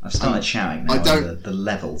 I've started shouting now, and the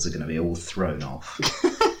levels are going to be all thrown off.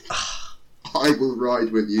 I will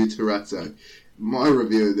ride with you, Toretto. My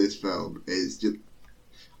review of this film is just...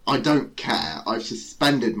 I don't care. I've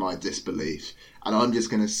suspended my disbelief, and I'm just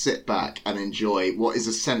going to sit back and enjoy what is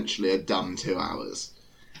essentially a dumb 2 hours.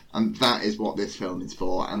 And that is what this film is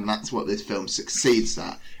for, and that's what this film succeeds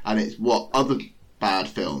at, and it's what other bad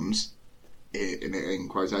films, in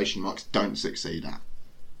quotation marks, don't succeed at.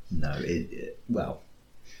 No, well,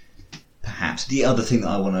 perhaps. The other thing that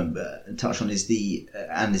I want to touch on is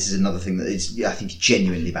and this is another thing that is, I think,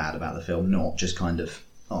 genuinely bad about the film, not just kind of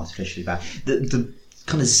artificially bad, the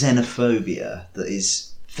kind of xenophobia that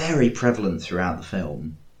is very prevalent throughout the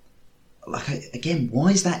film. Again, why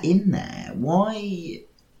is that in there? Why...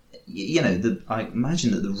 I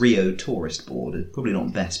imagine that the Rio Tourist Board are probably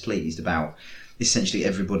not best pleased about essentially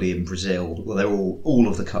everybody in Brazil. Well, they're all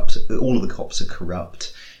of the cops are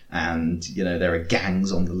corrupt, and there are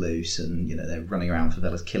gangs on the loose, and they're running around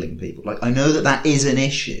favelas killing people. I know that is an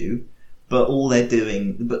issue, but all they're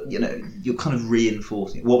doing, you're kind of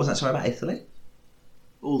reinforcing it. What was that story about Italy?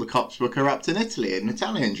 All the cops were corrupt in Italy, an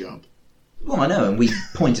Italian job. Well, I know, and we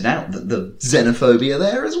pointed out that the xenophobia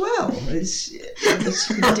there as well. It's a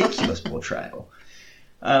ridiculous portrayal.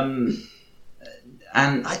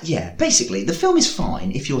 Basically, the film is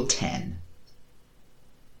fine if you're 10.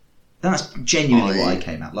 That's genuinely what I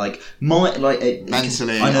came at.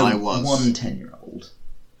 Mentally, I know I was one 10-year-old,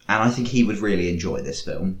 and I think he would really enjoy this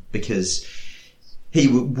film because he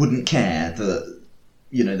wouldn't care that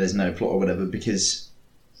there's no plot or whatever, because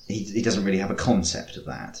he doesn't really have a concept of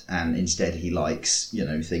that, and instead he likes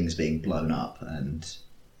things being blown up and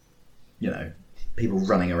people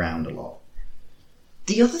running around a lot.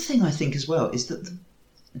 The other thing I think as well is that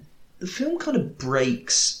the film kind of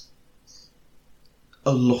breaks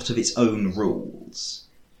a lot of its own rules.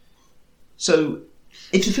 So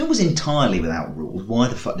if the film was entirely without rules, why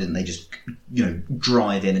the fuck didn't they just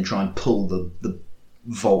drive in and try and pull the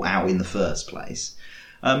vault out in the first place?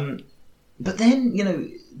 But then,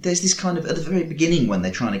 there's this kind of, at the very beginning when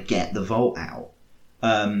they're trying to get the Vault out,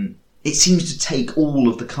 it seems to take all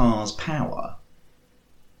of the car's power.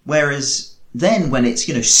 Whereas then when it's,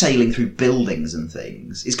 sailing through buildings and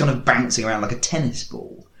things, it's kind of bouncing around like a tennis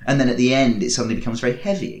ball. And then at the end, it suddenly becomes very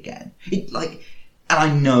heavy again. And I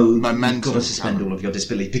know you've got to suspend all of your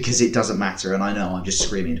disbelief because it doesn't matter. And I know I'm just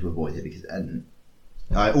screaming to avoid it and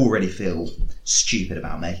I already feel stupid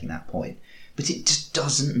about making that point. But it just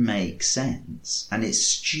doesn't make sense. And it's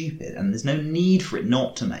stupid. And there's no need for it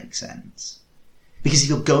not to make sense. Because if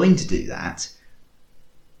you're going to do that,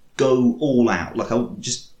 go all out. I don't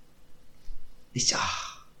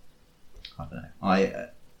know.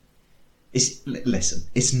 Listen,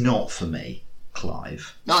 it's not for me,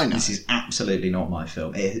 Clive. No, I know. This is absolutely not my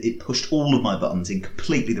film. It pushed all of my buttons in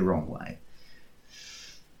completely the wrong way.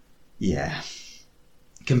 Yeah.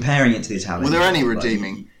 Comparing it to the Italian... Were there any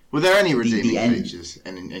redeeming features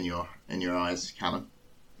in your eyes, Callum?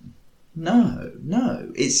 No.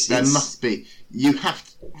 There must be. You have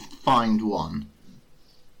to find one.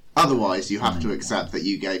 Otherwise, you have to accept that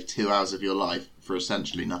you gave 2 hours of your life for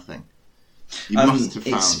essentially nothing. You must have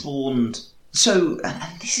found... It spawned... So,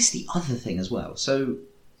 and this is the other thing as well. So,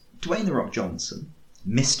 Dwayne "The Rock" Johnson,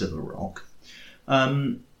 Mr. The Rock,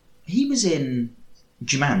 he was in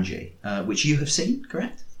Jumanji, which you have seen,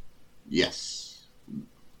 correct? Yes,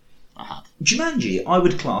 I have. Jumanji, I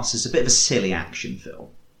would class as a bit of a silly action film,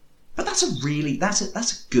 but that's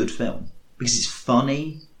a good film because it's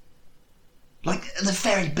funny. Like at the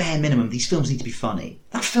very bare minimum, these films need to be funny.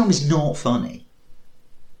 That film is not funny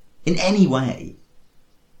in any way.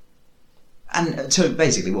 And so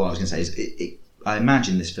basically, what I was going to say is, I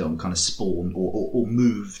imagine this film kind of spawned or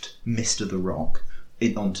moved Mr. The Rock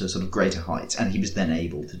onto sort of greater heights, and he was then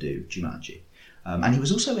able to do Jumanji. And he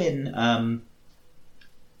was also in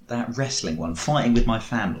that wrestling one, Fighting With My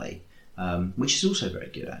Family, which is also very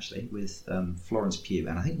good, actually, with Florence Pugh,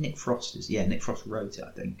 and I think Nick Frost Nick Frost wrote it,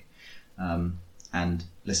 I think. And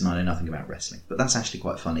listen, I know nothing about wrestling, but that's actually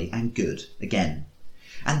quite funny and good, again.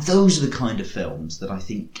 And those are the kind of films that I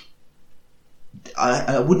think...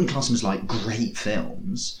 I wouldn't class them as like great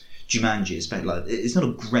films. Jumanji is like, it's not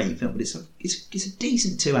a great film, but it's a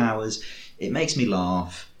decent 2 hours. It makes me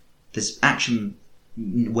laugh. There's action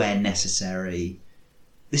where necessary.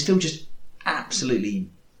 This film just absolutely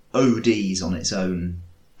ODs on its own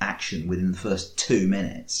action within the first 2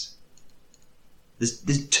 minutes.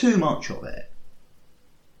 There's too much of it.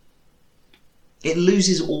 It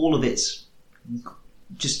loses all of its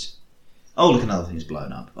just... Oh, look, another thing's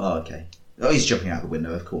blown up. Oh, okay. Oh, he's jumping out the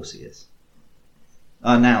window. Of course he is.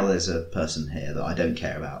 Now there's a person here that I don't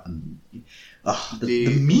care about. And the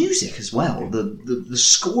music as well. The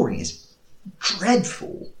scoring is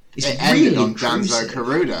dreadful. It really ended on intrusive. Danzo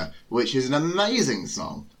Karuda, which is an amazing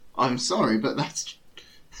song. I'm sorry, but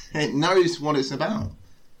it knows what it's about.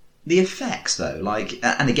 The effects, though,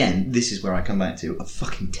 and again, this is where I come back to a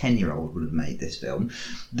fucking 10-year-old would have made this film.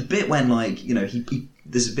 The bit when,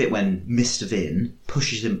 there's a bit when Mr. Vin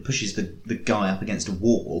pushes the guy up against a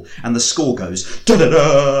wall, and the score goes da da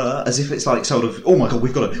da, as if it's like sort of, oh my god,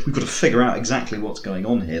 we've got to figure out exactly what's going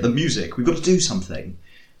on here. The music, we've got to do something.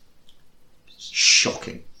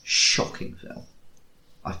 Shocking film.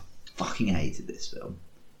 I fucking hated this film,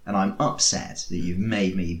 and I'm upset that you've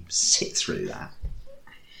made me sit through that.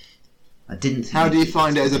 I didn't think... How do you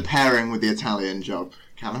find it as a pairing with The Italian Job,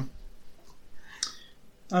 Callum?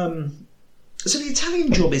 So The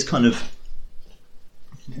Italian Job is kind of...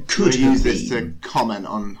 Could we use this to comment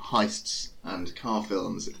on heists and car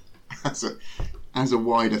films as a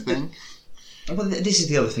wider thing? Well, this is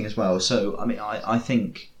the other thing as well. So, I mean, I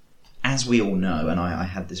think, as we all know, and I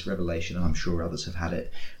had this revelation, and I'm sure others have had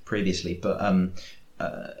it previously, but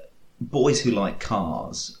boys who like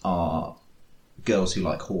cars are girls who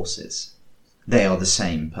like horses. They are the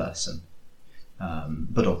same person,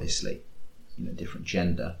 but obviously, different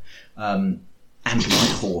gender. And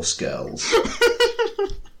like horse girls,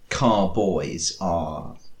 car boys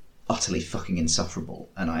are utterly fucking insufferable,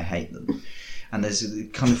 and I hate them. And there's a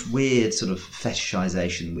kind of weird sort of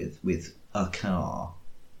fetishization with a car,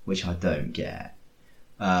 which I don't get.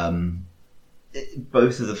 Both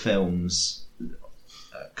of the films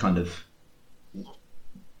kind of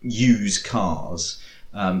use cars,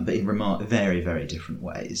 but in very, very different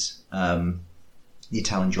ways. The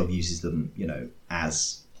Italian Job uses them,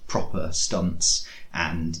 as proper stunts,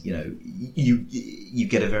 and you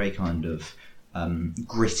get a very kind of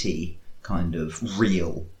gritty, kind of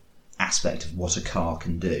real aspect of what a car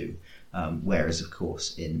can do. Whereas, of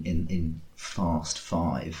course, in Fast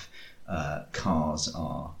 5, cars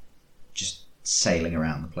are just sailing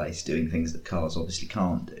around the place doing things that cars obviously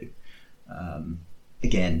can't do.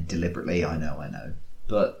 Again, deliberately, I know.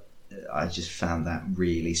 But I just found that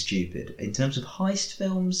really stupid. In terms of heist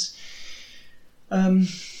films, I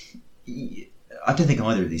don't think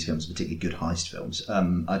either of these films are particularly good heist films.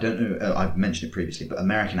 I don't know, I've mentioned it previously, but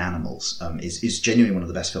American Animals is genuinely one of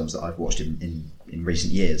the best films that I've watched in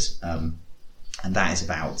recent years. And that is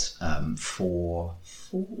about four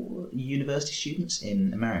university students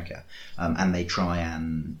in America. And they try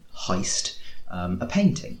and heist a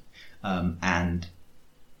painting. And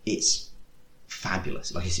it's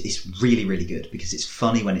fabulous. Like it's really, really good because it's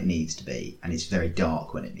funny when it needs to be, and it's very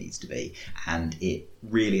dark when it needs to be, and it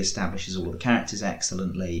really establishes all of the characters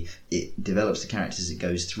excellently. It develops the characters as it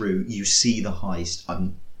goes through. You see the heist. I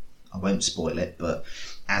won't spoil it, but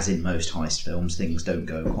as in most heist films, things don't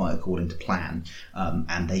go quite according to plan,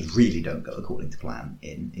 and they really don't go according to plan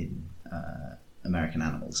in American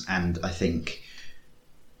Animals. And I think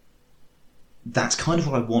that's kind of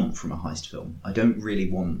what I want from a heist film. I don't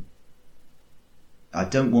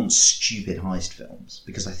want stupid heist films,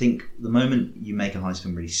 because I think the moment you make a heist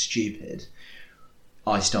film really stupid,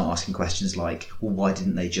 I start asking questions like, well, why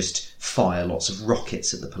didn't they just fire lots of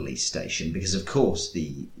rockets at the police station? Because of course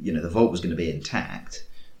the vault was going to be intact,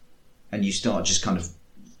 and you start just kind of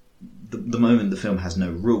the moment the film has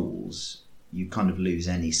no rules, you kind of lose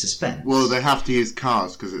any suspense. Well, they have to use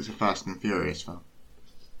cars because it's a Fast and Furious film.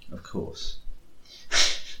 Of course.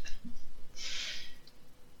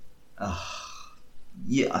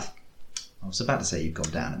 Yeah, I was about to say you've gone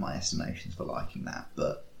down in my estimations for liking that,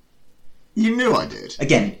 but you knew I did.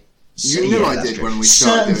 Again, you knew I did when we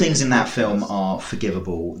started. Certain things in that film are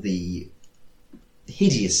forgivable. The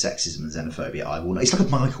hideous sexism and xenophobia, I will. It's like a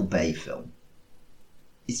Michael Bay film.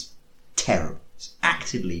 It's terrible. It's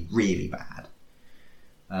actively really bad.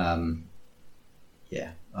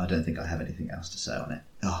 Yeah, I don't think I have anything else to say on it.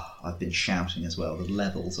 Oh, I've been shouting as well. The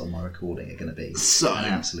levels on my recording are going to be an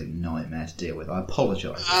absolute nightmare to deal with. I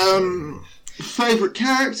apologise. Favourite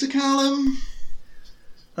character, Callum?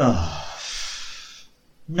 Oh,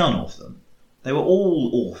 none of them. They were all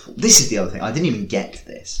awful. This is the other thing. I didn't even get to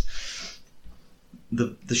this.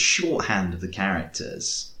 The shorthand of the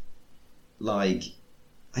characters, like,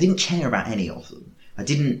 I didn't care about any of them.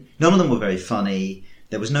 None of them were very funny.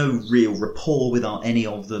 There was no real rapport with any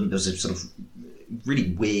of them. There was a sort of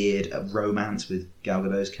really weird romance with Gal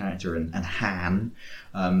Gadot's character and Han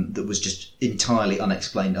that was just entirely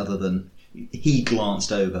unexplained, other than he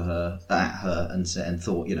glanced over at her and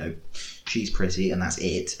thought, she's pretty, and that's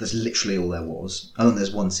it. That's literally all there was. And then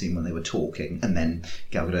there's one scene when they were talking, and then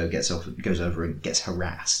Gal Gadot goes over and gets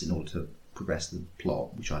harassed in order to progress the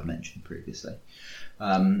plot, which I've mentioned previously.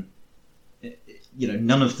 None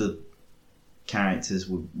of the characters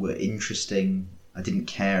were interesting. I didn't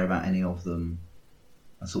care about any of them.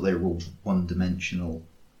 I thought they were all one-dimensional. I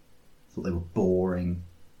thought they were boring.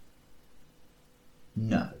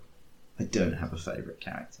 No, I don't have a favourite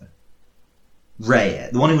character.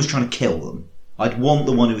 Reyes, the one who was trying to kill them. I'd want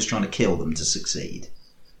the one who was trying to kill them to succeed.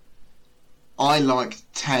 I liked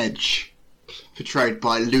Tej, portrayed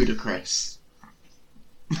by Ludacris.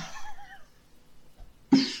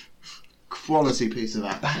 Quality piece of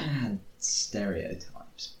acting. Bad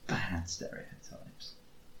stereotypes.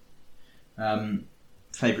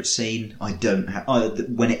 Favourite scene? I don't have.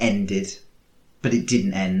 When it ended, but it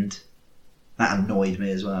didn't end. That annoyed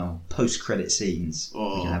me as well. Post-credit scenes.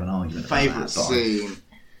 We can have an argument about that. Favourite scene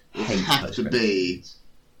would have to be...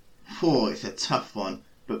 it's a tough one,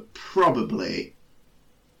 but probably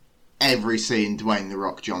every scene Dwayne "The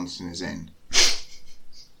Rock" Johnson is in.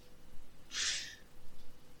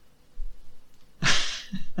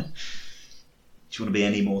 Do you want to be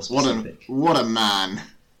any more specific? What a man.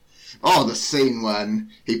 Oh, the scene when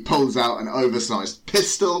he pulls out an oversized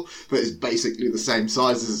pistol that is basically the same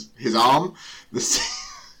size as his arm.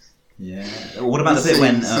 Yeah. What about the bit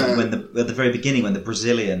when at the very beginning, when the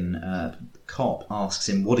Brazilian cop asks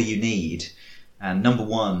him, "What do you need?" And number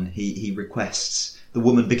one, he requests the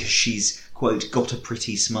woman because she's, quote, got a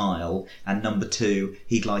pretty smile, and number two,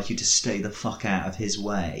 he'd like you to stay the fuck out of his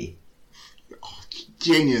way.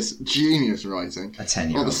 Genius writing. A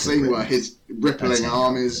 10-year-old. Or the scene where his rippling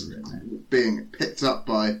arm is being picked up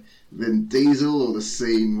by Vin Diesel, or the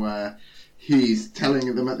scene where he's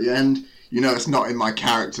telling them at the end, it's not in my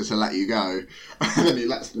character to let you go, and then he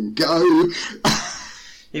lets them go.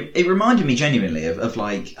 It reminded me genuinely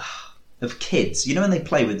of kids. When they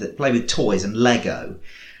play with toys and Lego.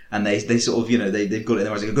 And they sort of, they've got it in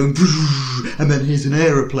their eyes, they're going, and then here's an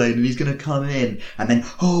aeroplane, and he's going to come in, and then,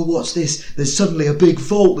 oh, what's this? There's suddenly a big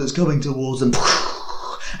vault that's coming towards them,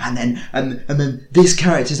 and then this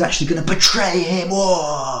character's actually going to betray him.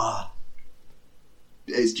 Whoa!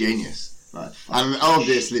 It's genius. Right. And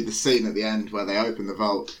obviously the scene at the end where they open the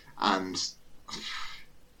vault and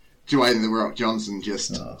Dwayne "The Rock" Johnson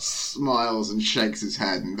just smiles and shakes his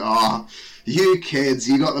head and, you kids,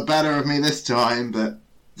 you got the better of me this time, but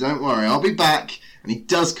don't worry, I'll be back. And he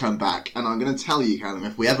does come back, and I'm going to tell you, Callum,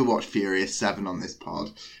 if we ever watch Furious 7 on this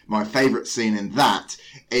pod, my favourite scene in that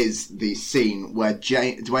is the scene where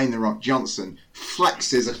Dwayne "The Rock" Johnson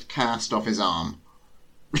flexes a cast off his arm.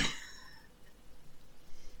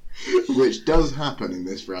 Which does happen in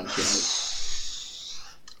this franchise.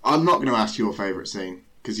 I'm not going to ask your favourite scene,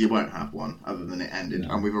 because you won't have one, other than it ended,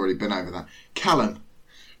 and we've already been over that. Callum,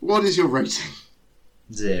 what is your rating?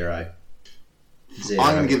 0.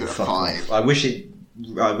 I'm going to give it a 5. I wish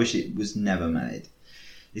it was never made.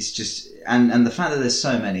 It's just... And the fact that there's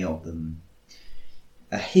so many of them.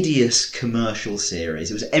 A hideous commercial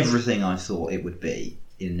series. It was everything I thought it would be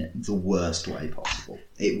in the worst way possible.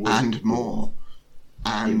 It was... And more.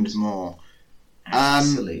 And more.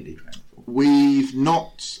 Absolutely dreadful. We've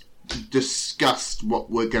not discussed what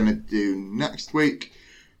we're going to do next week,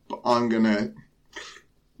 but I'm going to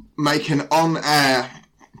make an on-air...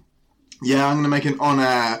 Yeah, I'm going to make an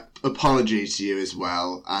on-air apology to you as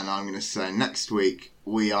well, and I'm going to say next week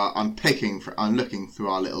I'm looking through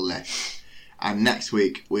our little list, and next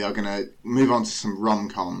week we are going to move on to some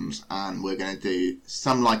rom-coms, and we're going to do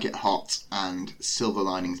Some Like It Hot and Silver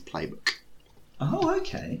Linings Playbook. Oh,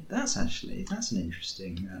 okay. That's an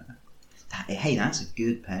interesting... hey, that's a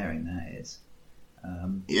good pairing, that is.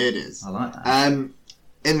 Yeah, it is. I like that.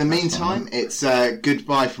 In the meantime, it's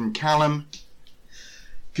goodbye from Callum.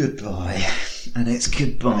 Goodbye. And it's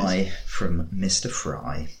goodbye from Mr.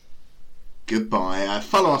 Fry. Goodbye.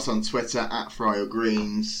 Follow us on Twitter at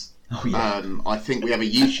FryOrGreens. Oh, yeah. I think we have a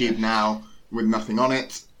YouTube now with nothing on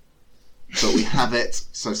it, but we have it,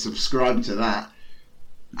 so subscribe to that.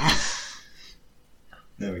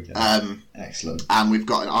 There we go. Excellent. And we've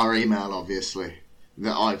got our email, obviously,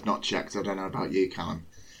 that I've not checked. I don't know about you, Callum.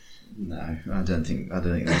 No, I don't think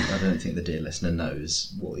the dear listener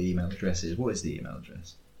knows what the email address is. What is the email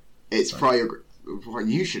address? It's well,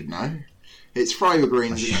 you should know. It's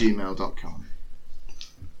fryyourgreens@gmail.com.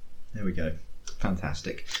 There we go.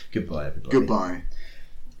 Fantastic. Goodbye, everybody. Goodbye.